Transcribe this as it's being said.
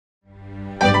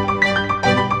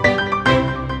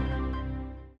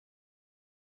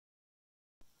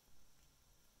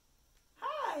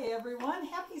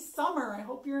summer. I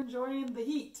hope you're enjoying the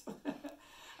heat.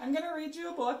 I'm going to read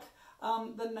you a book,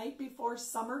 The Night Before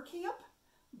Summer Camp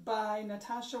by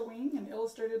Natasha Wing and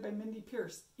illustrated by Mindy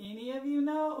Pierce. Any of you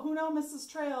who know Mrs.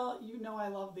 Trail, you know I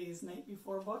love these Night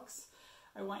Before books.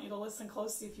 I want you to listen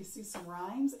closely if you see some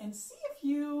rhymes and see if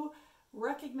you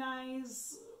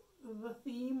recognize the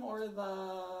theme or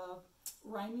the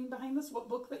rhyming behind this, what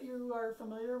book that you are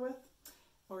familiar with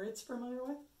or it's familiar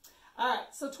with. All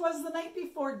right, so 'twas the night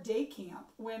before day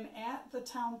camp when at the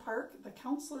town park the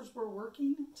counselors were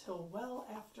working till well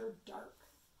after dark.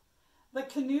 The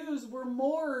canoes were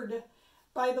moored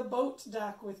by the boat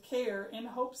dock with care in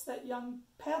hopes that young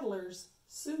paddlers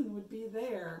soon would be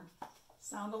there.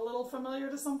 Sound a little familiar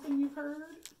to something you've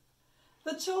heard?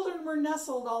 The children were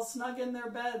nestled all snug in their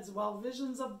beds while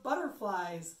visions of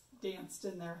butterflies danced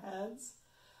in their heads.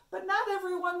 But not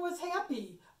everyone was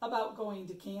happy about going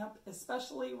to camp,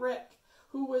 especially Rick,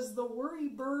 who was the worry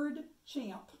bird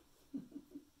champ.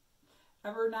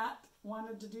 Ever not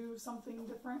wanted to do something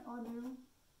different or new?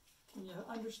 Can you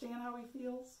understand how he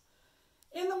feels?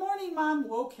 In the morning, Mom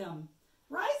woke him.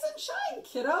 Rise and shine,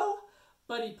 kiddo.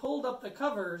 But he pulled up the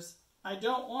covers. I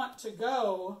don't want to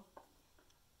go.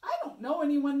 I don't know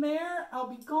anyone there. I'll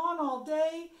be gone all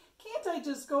day. Can't I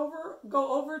just go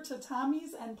over to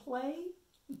Tommy's and play?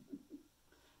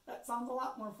 That sounds a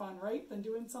lot more fun, right, than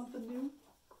doing something new?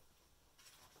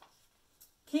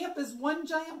 Camp is one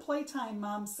giant playtime,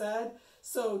 Mom said,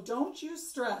 so don't you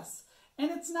stress.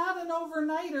 And it's not an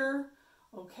overnighter.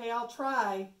 Okay, I'll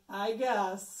try, I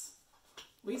guess.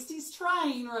 At least he's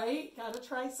trying, right? Gotta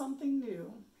try something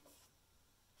new.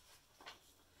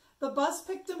 The bus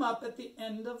picked him up at the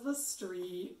end of the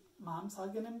street. Mom's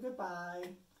hugging him goodbye.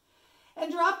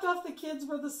 And dropped off the kids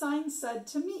where the sign said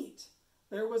to meet.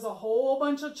 There was a whole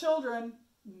bunch of children,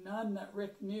 none that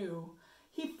Rick knew.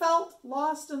 He felt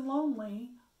lost and lonely.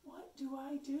 What do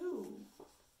I do?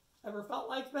 Ever felt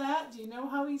like that? Do you know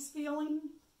how he's feeling?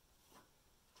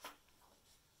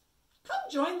 Come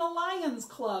join the Lions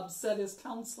Club, said his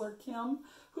counselor Kim,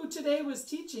 who today was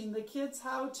teaching the kids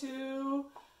how to,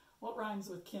 what rhymes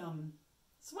with Kim?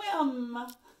 Swim.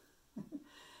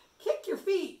 Kick your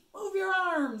feet, move your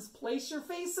arms, place your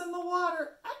face in the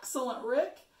water. Excellent,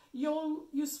 Rick. You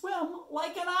swim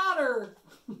like an otter.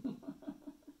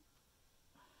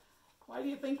 Why do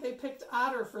you think they picked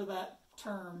otter for that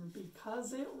term?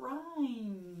 Because it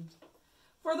rhymed.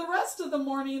 For the rest of the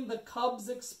morning, the cubs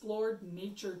explored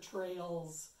nature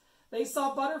trails. They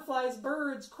saw butterflies,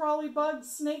 birds, crawly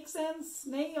bugs, snakes, and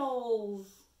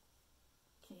snails.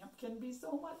 Camp can be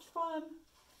so much fun.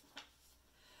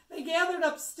 They gathered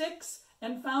up sticks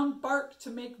and found bark to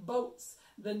make boats,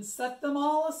 then set them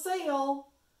all a sail.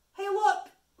 Hey, look,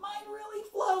 mine really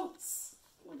floats.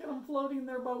 Look at them floating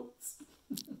their boats.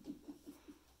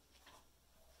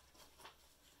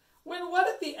 When what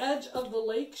at the edge of the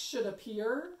lake should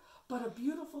appear but a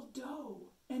beautiful doe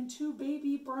and two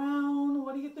baby brown,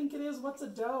 what do you think it is? What's a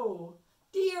doe?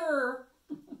 Deer.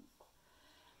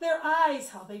 Their eyes,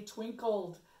 how they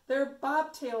twinkled. Their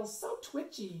bobtails so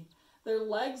twitchy. Their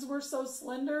legs were so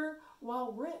slender,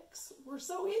 while Rick's were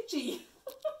so itchy.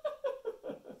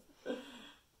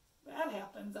 That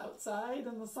happens outside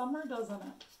in the summer, doesn't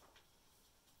it?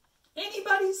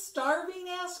 Anybody starving?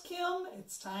 Asked Kim.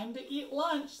 It's time to eat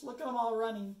lunch. Look at them all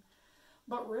running.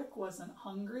 But Rick wasn't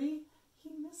hungry. He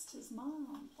missed his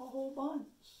mom a whole bunch.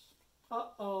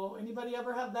 Uh-oh. Anybody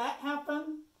ever have that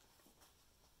happen?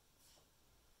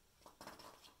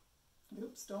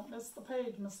 Oops, don't miss the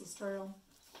page, Mrs. Trail.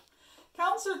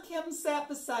 Counselor Kim sat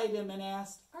beside him and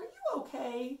asked, Are you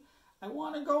okay? I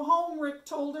want to go home, Rick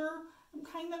told her. I'm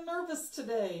kind of nervous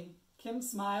today. Kim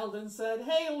smiled and said,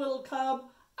 Hey, little cub,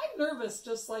 I'm nervous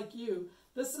just like you.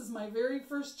 This is my very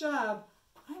first job.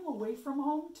 I'm away from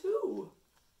home too.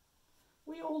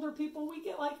 We older people, we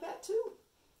get like that too.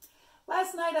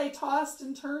 Last night I tossed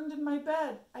and turned in my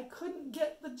bed. I couldn't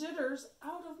get the jitters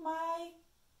out of my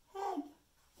head.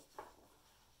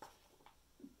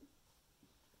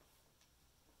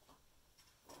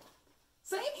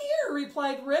 Same here,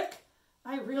 replied Rick.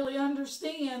 I really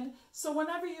understand. So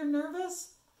whenever you're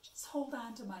nervous, just hold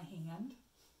on to my hand.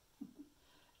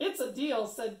 It's a deal,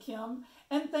 said Kim,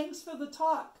 and thanks for the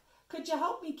talk. Could you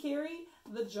help me carry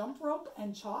the jump rope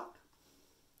and chalk?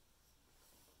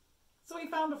 So he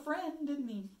found a friend, didn't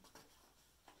he?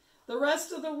 The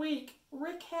rest of the week,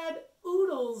 Rick had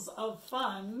oodles of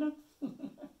fun.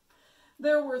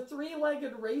 There were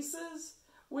 3-legged races,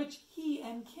 which he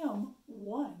and Kim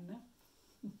won.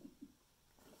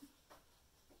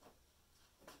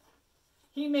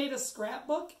 He made a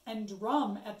scrapbook and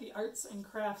drum at the arts and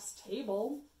crafts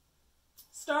table,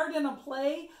 starred in a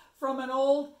play from an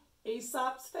old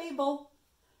Aesop's Fable.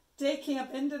 Day camp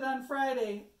ended on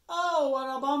Friday. Oh, what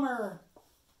a bummer.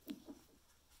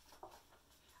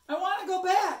 I want to go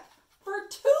back for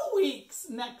 2 weeks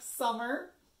next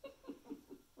summer.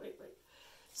 Wait.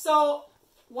 So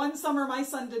one summer my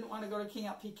son didn't want to go to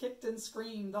camp. He kicked and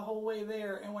screamed the whole way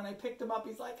there. And when I picked him up,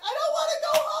 he's like, I don't want to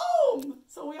go home.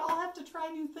 So we all have to try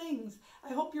new things.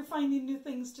 I hope you're finding new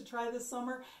things to try this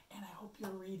summer. And I hope you're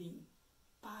reading.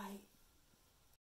 Bye.